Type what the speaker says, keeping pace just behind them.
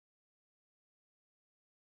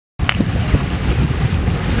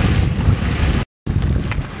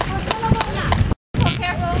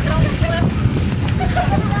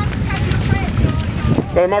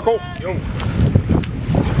Hello, Michael.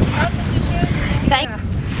 Thank you.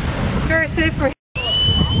 It's very slippery.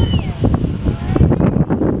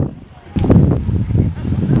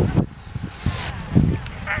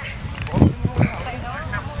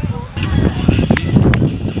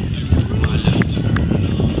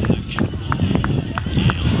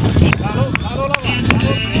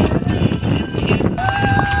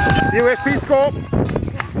 USP score.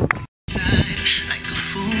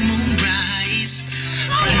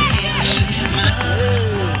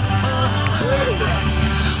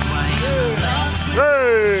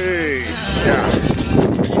 Hey! Yeah.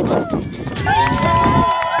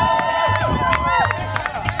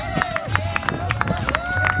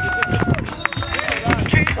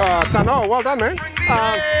 Tano, well done, man.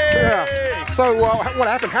 Yeah. So, what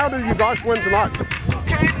happened? How did you guys win tonight?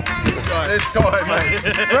 This guy, mate.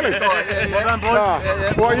 Really? Well done,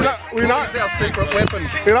 boys. Well, you know, it's our secret weapon.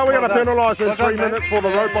 You know we're going to penalise in 3 minutes for the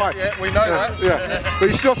road bike. Yeah, we know that. Yeah. But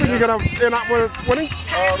you still think you're going to end up with winning?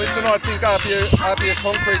 Oh, listen, I think RPA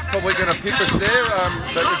Concrete's probably going to pick us there.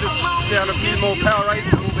 But we're just down a few more POWERADE.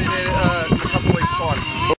 We'll be there in a couple of weeks' time.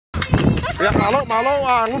 Yeah, malo,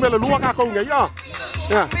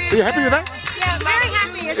 yeah. Are you happy with that? Yeah, very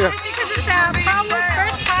happy. Especially because it's our Paula's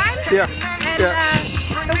first time. Yeah.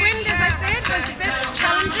 And the wind, as I said, was a bit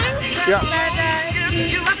challenging. Yeah. But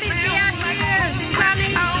it's lovely to be out here. It's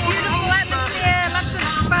sunny, beautiful atmosphere, lots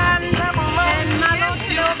of fun, and malo to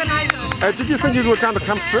the organiser. Did you think you were going to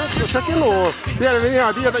come first or second, or do you have any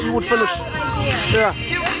idea that you would finish? Yeah.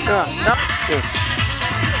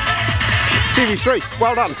 TV3,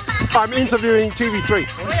 well done. I'm interviewing TV3.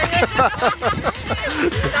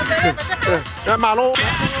 Malo.